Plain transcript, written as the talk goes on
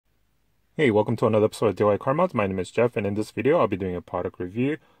Hey, welcome to another episode of DIY Car Mods. My name is Jeff, and in this video I'll be doing a product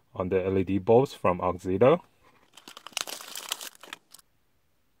review on the LED bulbs from AUXITO.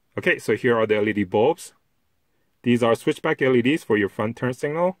 Okay, so here are the LED bulbs. These are switchback LEDs for your front turn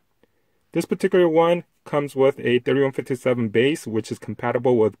signal. This particular one comes with a 3157 base, which is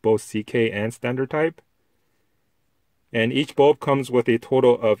compatible with both CK and standard type. And each bulb comes with a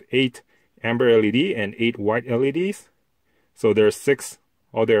total of 8 amber LED and 8 white LEDs. So there's 6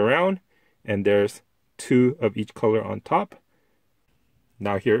 all the way around, and there's 2 of each color on top.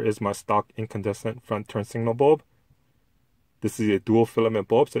 Now here is my stock incandescent front turn signal bulb. This is a dual filament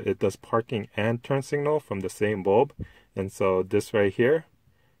bulb, so it does parking and turn signal from the same bulb. And so this right here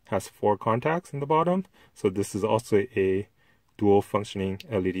has 4 contacts in the bottom. So this is also a dual functioning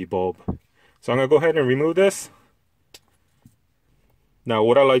LED bulb. So I'm going to go ahead and remove this. Now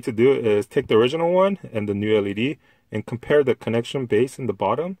what I like to do is take the original one and the new LED and compare the connection base in the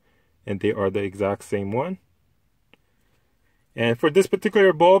bottom, and they are the exact same one. And for this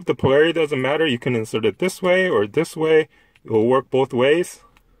particular bulb, the polarity doesn't matter. You can insert it this way or this way. It will work both ways.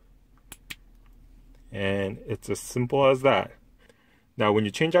 And it's as simple as that. Now when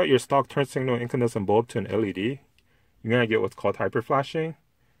you change out your stock turn signal incandescent bulb to an LED, you're going to get what's called hyperflashing.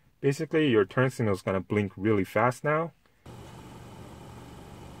 Basically, your turn signal is going to blink really fast now.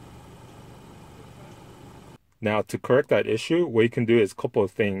 Now to correct that issue, what you can do is a couple of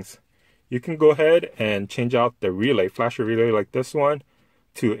things. You can go ahead and change out the relay, flasher relay like this one,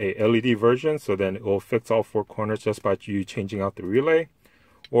 to a LED version, so then it will fix all 4 corners just by you changing out the relay.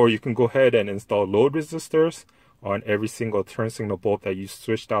 Or you can go ahead and install load resistors on every single turn signal bulb that you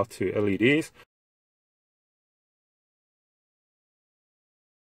switched out to LEDs.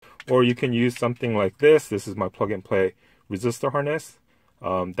 Or you can use something like this. This is my plug and play resistor harness.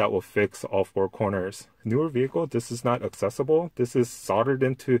 That will fix all 4 corners. Newer vehicle, this is not accessible. This is soldered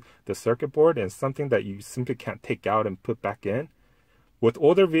into the circuit board and something that you simply can't take out and put back in. With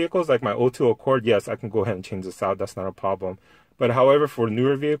older vehicles like my O2 Accord, yes, I can go ahead and change this out. That's not a problem. But however, for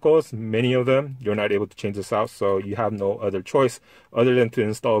newer vehicles, many of them, you're not able to change this out. So you have no other choice other than to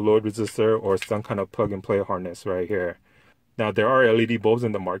install a load resistor or some kind of plug and play harness right here. Now, there are LED bulbs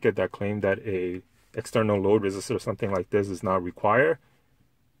in the market that claim that a external load resistor or something like this is not required.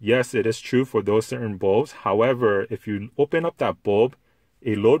 Yes, it is true for those certain bulbs. However, if you open up that bulb,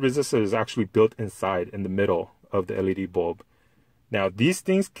 a load resistor is actually built inside in the middle of the LED bulb. Now, these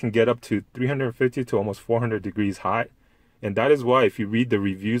things can get up to 350 to almost 400 degrees hot. And that is why if you read the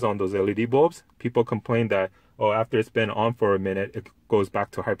reviews on those LED bulbs, people complain that, oh, after it's been on for a minute, it goes back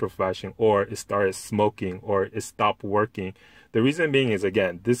to hyperflashing, or it started smoking, or it stopped working. The reason being is,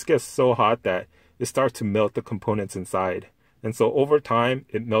 again, this gets so hot that it starts to melt the components inside. And so over time,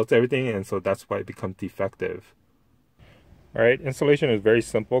 it melts everything, and so that's why it becomes defective. All right, installation is very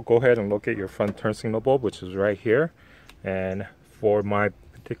simple. Go ahead and locate your front turn signal bulb, which is right here. And for my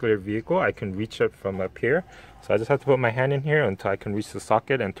particular vehicle, I can reach it from up here. So I just have to put my hand in here until I can reach the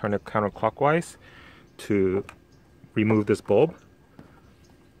socket and turn it counterclockwise to remove this bulb.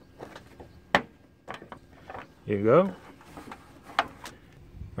 Here you go.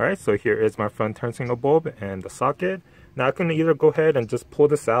 All right, so here is my front turn signal bulb and the socket. Now I can either go ahead and just pull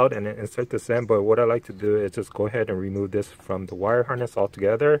this out and insert this in, but what I like to do is just go ahead and remove this from the wire harness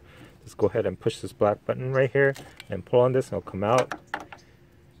altogether. Just go ahead and push this black button right here and pull on this and it'll come out.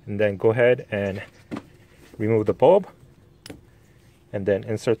 And then go ahead and remove the bulb and then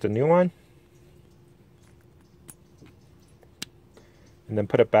insert the new one. And then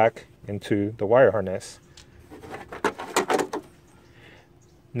put it back into the wire harness.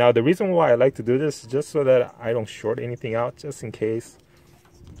 Now the reason why I like to do this is just so that I don't short anything out, just in case.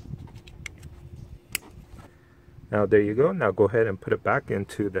 Now there you go. Now go ahead and put it back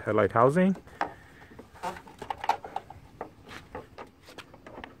into the headlight housing.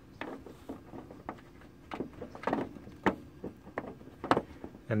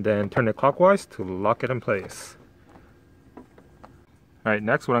 And then turn it clockwise to lock it in place. Alright,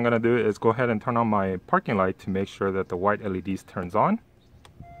 next what I'm going to do is go ahead and turn on my parking light to make sure that the white LEDs turns on.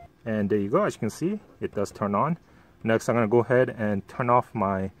 And there you go, as you can see, it does turn on. Next, I'm going to go ahead and turn off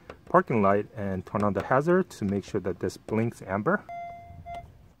my parking light and turn on the hazard to make sure that this blinks amber.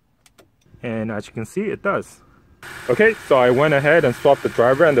 And as you can see, it does. Okay, so I went ahead and swapped the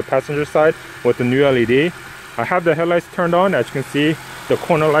driver and the passenger side with the new LED. I have the headlights turned on. As you can see, the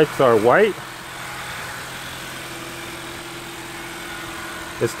corner lights are white.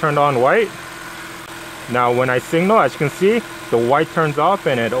 It's turned on white. Now when I signal, as you can see, the white turns off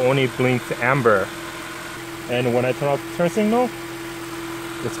and it only blinks amber. And when I turn off the turn signal,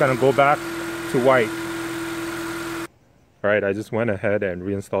 it's going to go back to white. Alright, I just went ahead and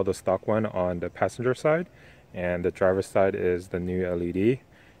reinstalled the stock one on the passenger side, and the driver's side is the new LED.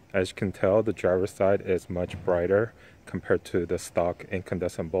 As you can tell, the driver's side is much brighter compared to the stock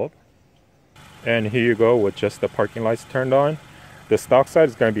incandescent bulb. And here you go with just the parking lights turned on. The stock side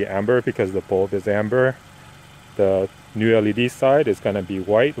is going to be amber because the bulb is amber. The new LED side is going to be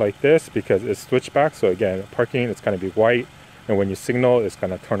white like this because it's switchback. So again, parking it's going to be white, and when you signal it's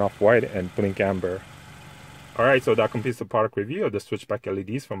going to turn off white and blink amber. Alright, so that completes the product review of the switchback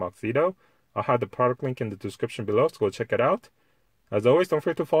LEDs from AUXITO. I'll have the product link in the description below, so go check it out. As always, don't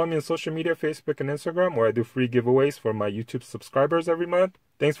forget to follow me on social media, Facebook and Instagram, where I do free giveaways for my YouTube subscribers every month.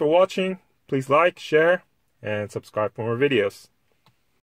 Thanks for watching. Please like, share, and subscribe for more videos.